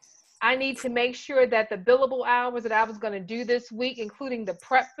meeting, I need to make sure that the billable hours that I was going to do this week, including the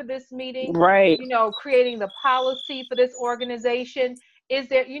prep for this meeting, right, creating the policy for this organization, is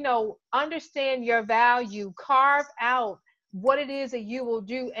that, understand your value, carve out what it is that you will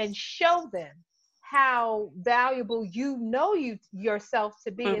do and show them how valuable you know yourself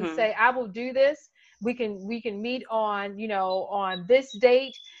to be, and say, I will do this. We can meet on, on this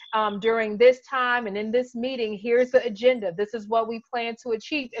date, during this time, and in this meeting, here's the agenda. This is what we plan to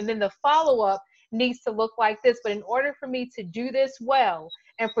achieve. And then the follow-up needs to look like this. But in order for me to do this well,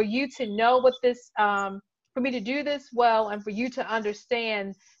 and for you to know what this, for me to do this well, and for you to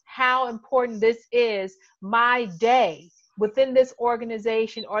understand how important this is, my day within this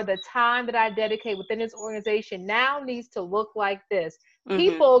organization, or the time that I dedicate within this organization, now needs to look like this.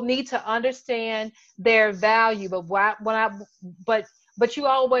 People need to understand their value, but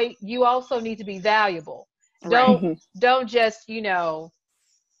you also need to be valuable. Don't just,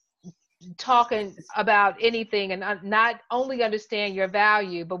 talking about anything and not only understand your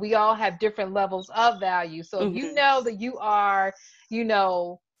value, but we all have different levels of value. So if you know that you are,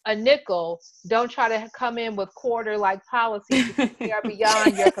 a nickel, don't try to come in with quarter-like policies because they are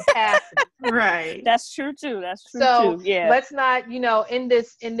beyond your capacity. Right. That's true too. So yeah. Let's not, in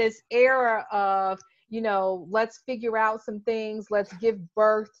this era of, let's figure out some things. Let's give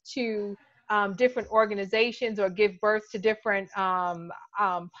birth to different organizations, or give birth to different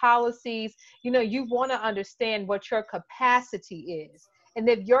policies. You want to understand what your capacity is. And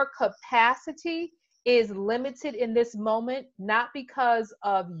if your capacity is limited in this moment, not because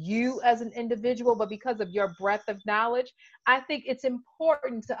of you as an individual, but because of your breadth of knowledge, I think it's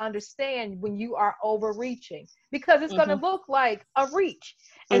important to understand when you are overreaching, because it's going to look like a reach.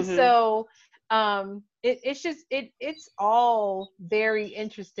 And so it's all very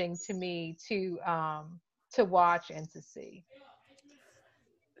interesting to me to watch and to see.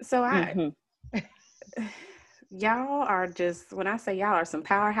 So y'all are just, when I say y'all are some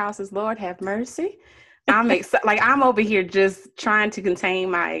powerhouses, Lord have mercy. I'm I'm over here just trying to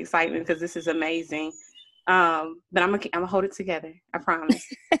contain my excitement because this is amazing. But I'm gonna hold it together. I promise.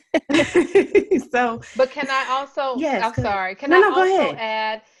 But can I also? Yes. I'm sorry. Can I also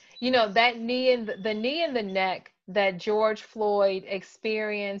add? That knee in the neck that George Floyd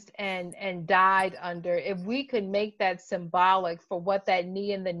experienced and died under. If we could make that symbolic for what that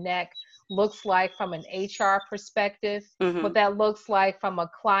knee in the neck looks like from an HR perspective, what that looks like from a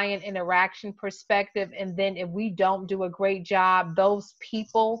client interaction perspective, and then if we don't do a great job, those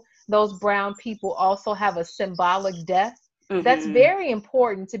brown people also have a symbolic death. That's very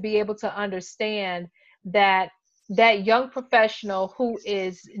important to be able to understand that young professional who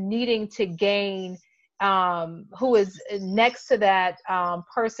is needing to gain, who is next to that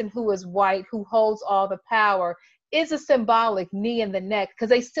person who is white, who holds all the power, is a symbolic knee in the neck, because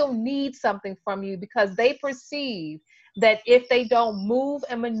they still need something from you, because they perceive that if they don't move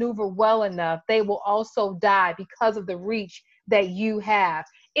and maneuver well enough, they will also die because of the reach that you have.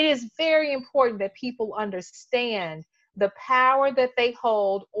 It is very important that people understand the power that they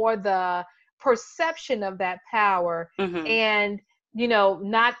hold, or the perception of that power, and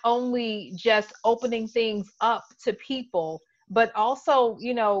not only just opening things up to people, but also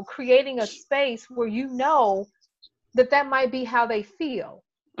creating a space where that might be how they feel.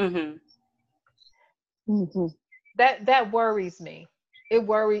 That worries me.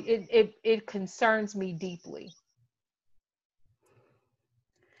 It concerns me deeply.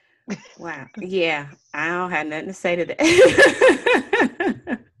 Wow. Yeah, I don't have nothing to say to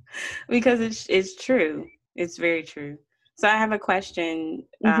that. Because it's true. It's very true. So I have a question,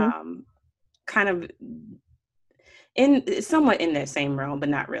 kind of somewhat in that same realm, but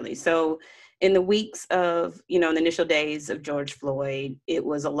not really. So in the weeks of, in the initial days of George Floyd, it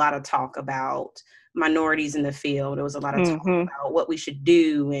was a lot of talk about minorities in the field. There was a lot of talk about what we should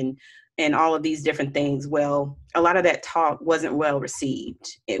do and all of these different things. Well, a lot of that talk wasn't well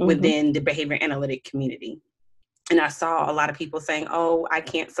received within the behavior analytic community. And I saw a lot of people saying, oh, I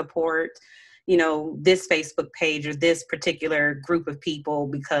can't support, this Facebook page or this particular group of people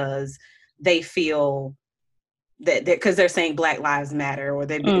because they feel that because they're saying Black Lives Matter, or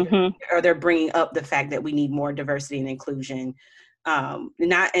they're bringing up the fact that we need more diversity and inclusion.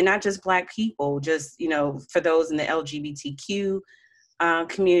 Not just Black people, just, for those in the LGBTQ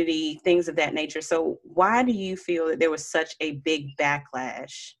community, things of that nature. So why do you feel that there was such a big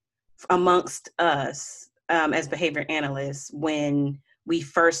backlash amongst us as behavior analysts when we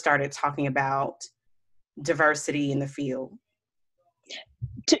first started talking about diversity in the field?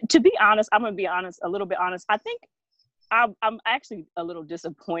 To be honest, I'm going to be honest, a little bit honest. I think I'm actually a little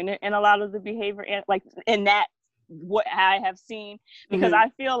disappointed in a lot of the behavior, in that what I have seen, because I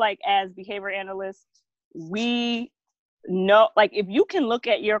feel like as behavior analysts, we know, if you can look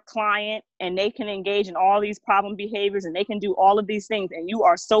at your client and they can engage in all these problem behaviors and they can do all of these things, and you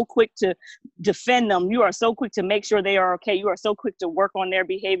are so quick to defend them, you are so quick to make sure they are okay, you are so quick to work on their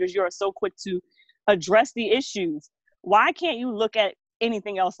behaviors, you are so quick to address the issues. Why can't you look at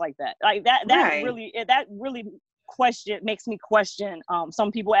anything else like that? Like that Right. really makes me question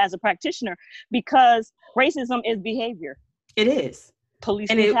some people as a practitioner, because racism is behavior. It is.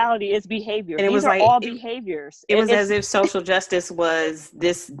 Police And brutality is behavior. and it These was are like all behaviors. it was as if social justice was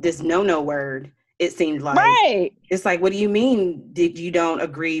this no word. It seemed like. Right. It's like, what do you mean did you don't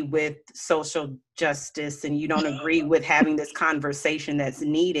agree with social justice and you don't agree with having this conversation that's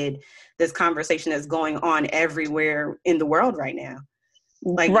needed, this conversation that's going on everywhere in the world right now?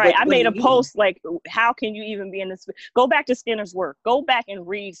 Like, right. I what made do a you mean? post like, how can you even be in this? Go back to Skinner's work. Go back and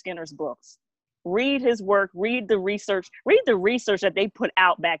read Skinner's books. Read his work, read the research that they put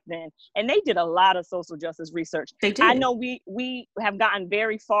out back then. And they did a lot of social justice research. They did. I know we have gotten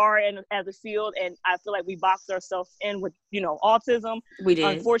very far as a field, and I feel like we boxed ourselves in with, autism. We did.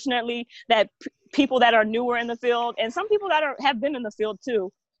 Unfortunately, that people that are newer in the field, and some people that have been in the field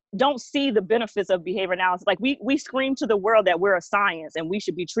too, don't see the benefits of behavior analysis. Like we scream to the world that we're a science and we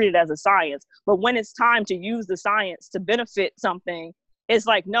should be treated as a science. But when it's time to use the science to benefit something, it's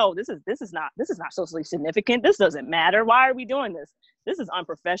like, no, this is not socially significant. This doesn't matter. Why are we doing this? This is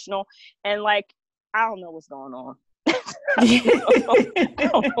unprofessional. And like, I don't know what's going on. I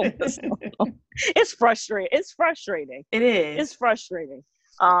don't know what's going on. It's frustrating. It is. It's frustrating.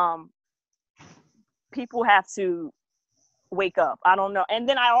 People have to wake up. I don't know. And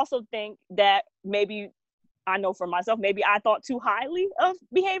then I also think that maybe, I know for myself, maybe I thought too highly of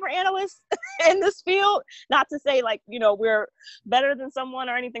behavior analysts in this field. Not to say like, we're better than someone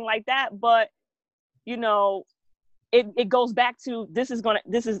or anything like that, but it goes back to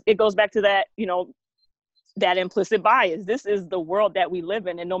it goes back to that, that implicit bias. This is the world that we live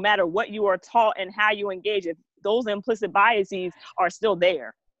in. And no matter what you are taught and how you engage, if those implicit biases are still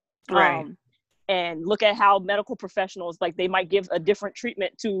there. Right. And look at how medical professionals, like, they might give a different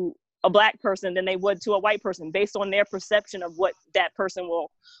treatment to a Black person than they would to a white person based on their perception of what that person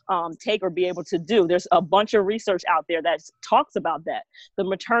will take or be able to do. There's a bunch of research out there that talks about that. The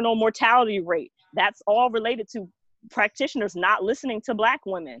maternal mortality rate, that's all related to practitioners not listening to Black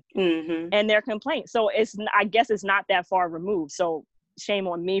women and their complaints. So I guess it's not that far removed. So shame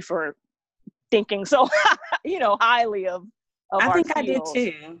on me for thinking so, highly of I our think field. I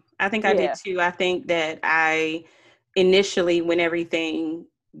did too. I think that I initially, when everything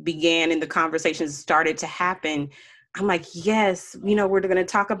began and the conversations started to happen, I'm like, yes, we're going to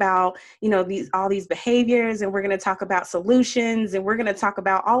talk about, all these behaviors, and we're going to talk about solutions, and we're going to talk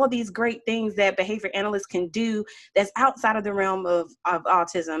about all of these great things that behavior analysts can do that's outside of the realm of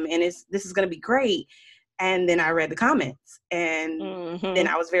autism. And this is going to be great. And then I read the comments, and then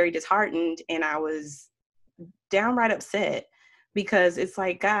I was very disheartened, and I was downright upset, because it's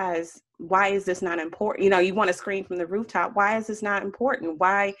like, guys, why is this not important? You want to scream from the rooftop. Why is this not important?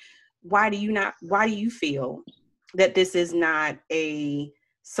 Why do you feel that this is not a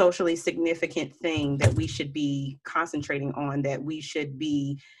socially significant thing that we should be concentrating on, that we should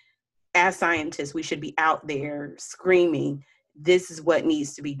be, as scientists, we should be out there screaming, this is what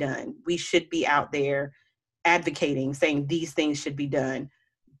needs to be done. We should be out there advocating, saying these things should be done.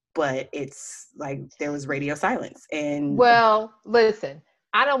 But it's like there was radio silence. And well, listen,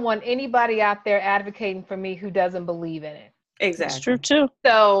 I don't want anybody out there advocating for me who doesn't believe in it. Exactly. That's true too.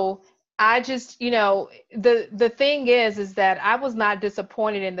 So I just, the thing is that I was not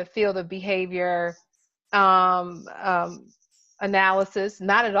disappointed in the field of behavior analysis,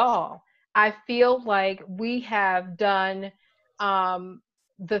 not at all. I feel like we have done,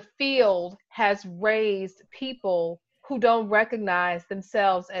 the field has raised people who don't recognize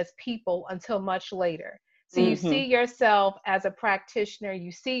themselves as people until much later. So you see yourself as a practitioner,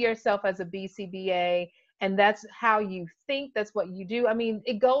 you see yourself as a BCBA, and that's how you think, that's what you do. I mean,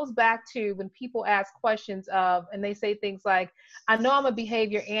 it goes back to when people ask questions and they say things like, I know I'm a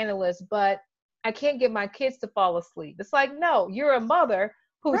behavior analyst, but I can't get my kids to fall asleep. It's like, no, you're a mother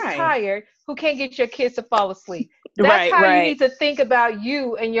who's tired, who can't get your kids to fall asleep. That's how you need to think about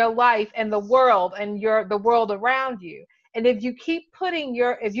you and your life and the world and the world around you. And if you keep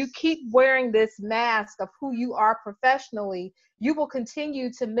wearing this mask of who you are professionally, you will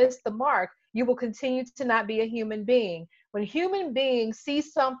continue to miss the mark. You will continue to not be a human being. When human beings see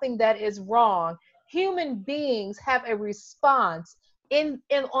something that is wrong, human beings have a response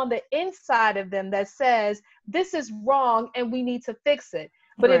on the inside of them that says, this is wrong and we need to fix it.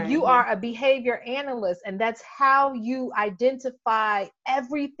 But if you are a behavior analyst and that's how you identify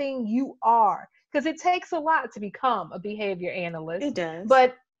everything you are, because it takes a lot to become a behavior analyst. It does.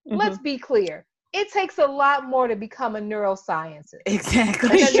 But let's be clear. It takes a lot more to become a neuroscientist.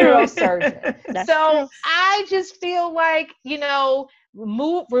 Exactly. And a neurosurgeon. So true. I just feel like,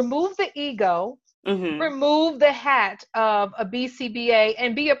 remove the ego, Remove the hat of a BCBA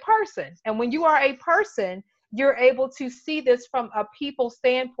and be a person. And when you are a person, you're able to see this from a people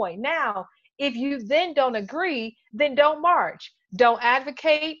standpoint. Now, if you then don't agree, then don't march, don't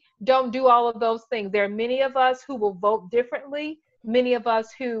advocate, don't do all of those things. There are many of us who will vote differently, many of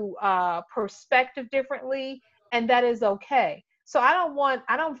us who perspective differently, and that is okay. So I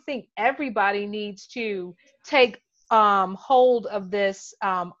don't think everybody needs to take hold of this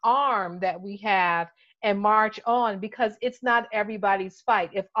arm that we have and march on, because it's not everybody's fight.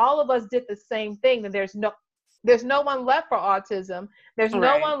 If all of us did the same thing, then there's no one left for autism. There's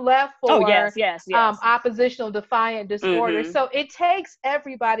no one left for oppositional defiant disorder. So it takes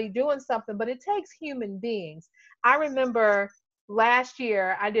everybody doing something, but it takes human beings. I remember last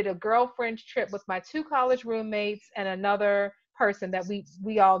year I did a girlfriend's trip with my 2 college roommates and another person that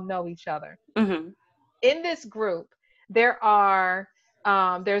we all know each other. In this group, there's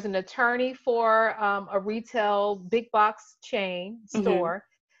an attorney for a retail big box chain store.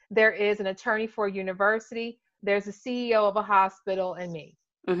 There is an attorney for a university. There's a CEO of a hospital, and me,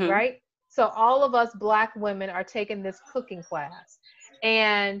 right? So all of us Black women are taking this cooking class.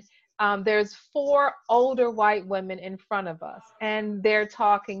 And there's 4 older white women in front of us, and they're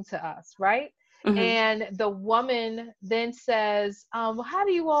talking to us, right? And the woman then says, well, how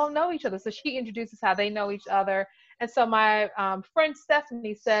do you all know each other? So she introduces how they know each other. And so my friend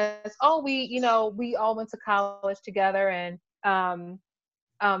Stephanie says, oh, we all went to college together. And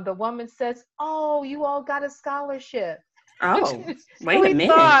the woman says, oh, you all got a scholarship. Oh, wait a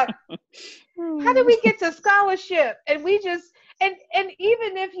minute. Thought, how did we get to scholarship? And we just, and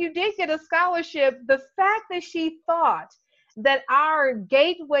even if you did get a scholarship, the fact that she thought that our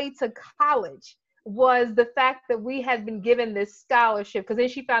gateway to college was the fact that we had been given this scholarship, because then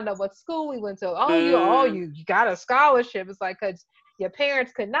she found out what school we went to. You got a scholarship. It's like, because your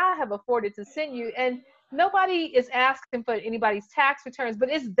parents could not have afforded to send you. And nobody is asking for anybody's tax returns, but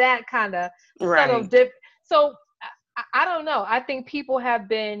it's that kind of subtle dip. So I don't know. I think people have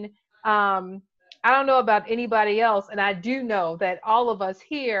been, I don't know about anybody else, and I do know that all of us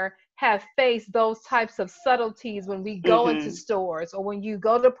here have faced those types of subtleties when we go into stores, or when you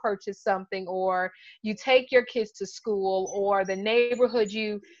go to purchase something, or you take your kids to school, or the neighborhood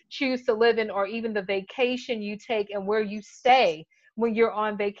you choose to live in, or even the vacation you take and where you stay when you're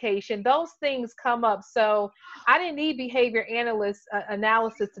on vacation. Those things come up. So I didn't need behavior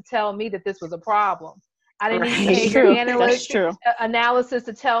analysis to tell me that this was a problem. I didn't need behavior analysis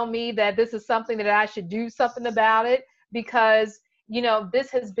to tell me that this is something that I should do something about it, because this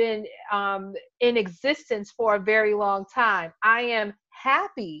has been in existence for a very long time. I am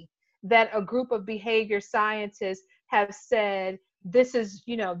happy that a group of behavior scientists have said this is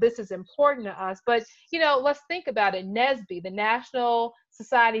important to us. But let's think about it. NSBE, the National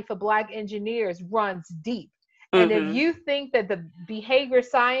Society for Black Engineers, runs deep. And if you think that the behavior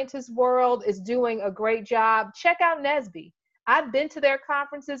scientist world is doing a great job, check out NSBE. I've been to their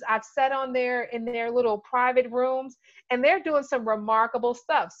conferences. I've sat in their little private rooms, and they're doing some remarkable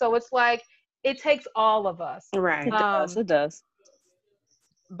stuff. So it's like, it takes all of us. Right. It does.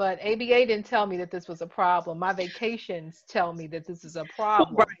 But ABA didn't tell me that this was a problem. My vacations tell me that this is a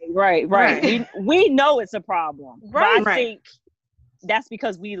problem. Right. We know it's a problem. Right. But I think that's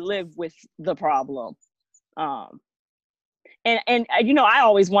because we live with the problem. And I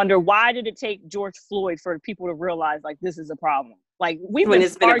always wonder, why did it take George Floyd for people to realize, like, this is a problem? Like,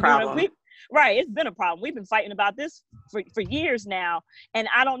 it's been a problem. It's been a problem. We've been fighting about this for years now. And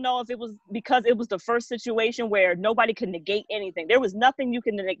I don't know if it was because it was the first situation where nobody could negate anything. There was nothing you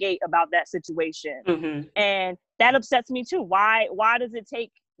can negate about that situation. And that upsets me too. Why does it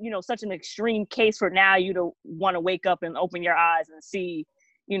take, such an extreme case for now you to want to wake up and open your eyes and see,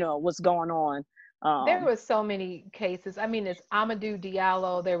 what's going on? There was so many cases. I mean, it's Amadou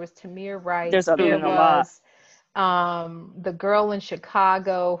Diallo. There was Tamir Rice. There's been a lot. The girl in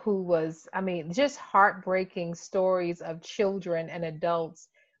Chicago who was, just heartbreaking stories of children and adults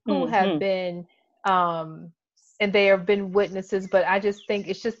who have been, and they have been witnesses. But I just think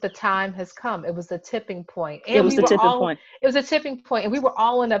it's just the time has come. It was a tipping point. And it was a tipping point. And we were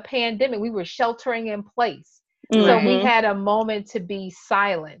all in a pandemic. We were sheltering in place. So we had a moment to be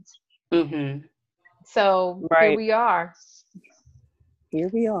silent. So here we are.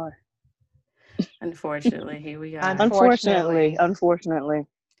 Unfortunately, here we are. Unfortunately.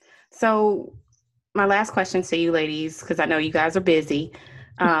 So my last question to you ladies, because I know you guys are busy,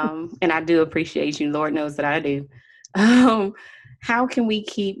 and I do appreciate you. Lord knows that I do. How can we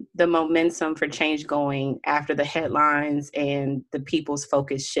keep the momentum for change going after the headlines and the people's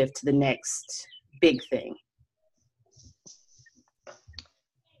focus shift to the next big thing?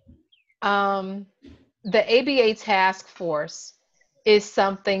 The ABA task force is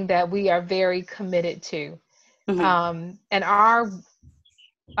something that we are very committed to. And our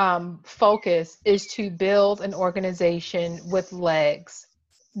focus is to build an organization with legs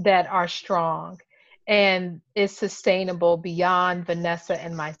that are strong and is sustainable beyond Vanessa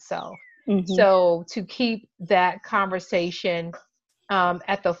and myself. So to keep that conversation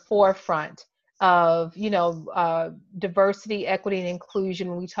at the forefront of, diversity, equity, and inclusion,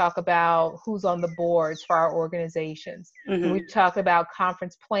 when we talk about who's on the boards for our organizations, when we talk about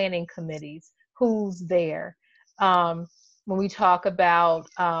conference planning committees, who's there, when we talk about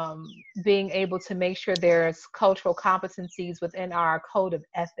being able to make sure there's cultural competencies within our code of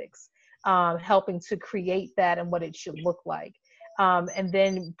ethics, helping to create that and what it should look like. And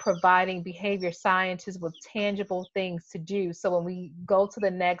then providing behavior scientists with tangible things to do. So when we go to the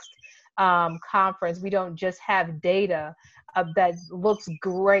next conference, we don't just have data that looks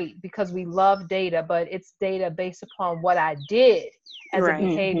great because we love data, but it's data based upon what I did as a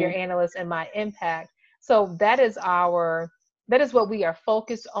behavior analyst and my impact. So that is what we are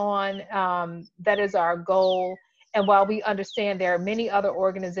focused on. That is our goal. And while we understand there are many other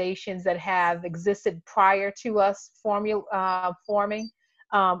organizations that have existed prior to us forming,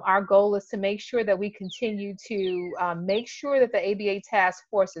 our goal is to make sure that we continue to make sure that the ABA task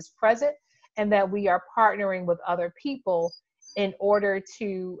force is present and that we are partnering with other people in order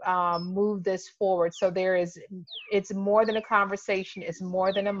to move this forward. So it's more than a conversation, it's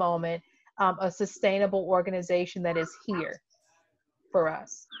more than a moment, a sustainable organization that is here for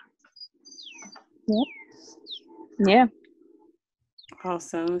us. Yeah.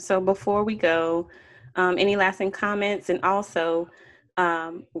 Awesome. So before we go, any lasting comments, and also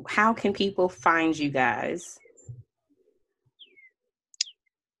how can people find you guys?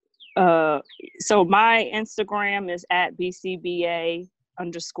 So my Instagram is at BCBA_Ness,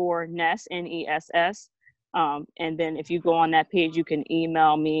 NESS. And then if you go on that page, you can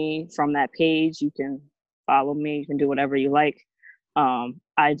email me from that page. You can follow me. You can do whatever you like. I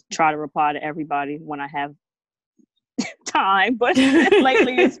try to reply to everybody when I have time, but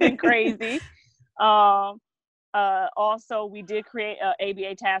lately it's been crazy. Also, we did create a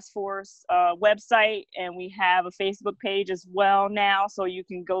ABA task force website, and we have a Facebook page as well now, so you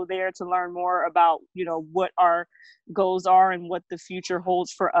can go there to learn more about what our goals are and what the future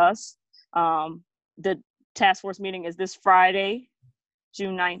holds for us. The task force meeting is this Friday,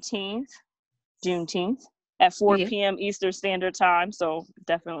 Juneteenth at 4 p.m. Eastern Standard Time, so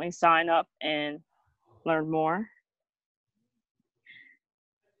definitely sign up and learn more.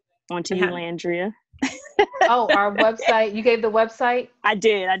 On to you, Landria. Oh, our website. You gave the website? I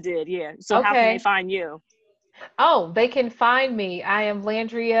did, yeah. So okay. How can they find you? Oh, they can find me. I am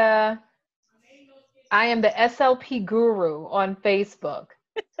Landria. I am the SLP Guru on Facebook.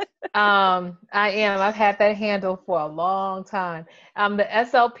 I am. I've had that handle for a long time. I'm the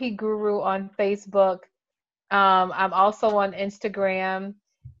SLP Guru on Facebook. I'm also on Instagram.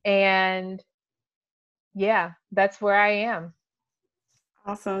 And yeah, that's where I am.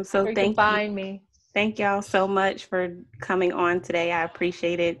 Awesome. So thank you. Find me. Thank y'all so much for coming on today. I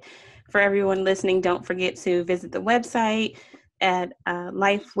appreciate it. For everyone listening, don't forget to visit the website at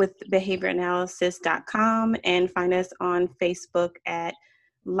lifewithbehavioranalysis.com and find us on Facebook at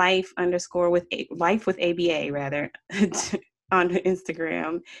life with ABA rather on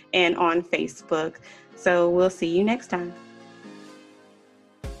Instagram and on Facebook. So we'll see you next time.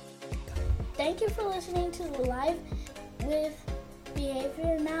 Thank you for listening to the Life with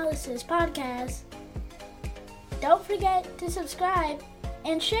Behavior Analysis podcast. Don't forget to subscribe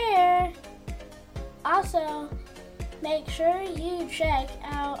and share. Also, make sure you check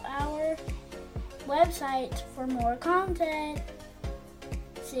out our website for more content.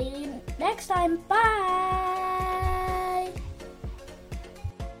 See you next time. Bye.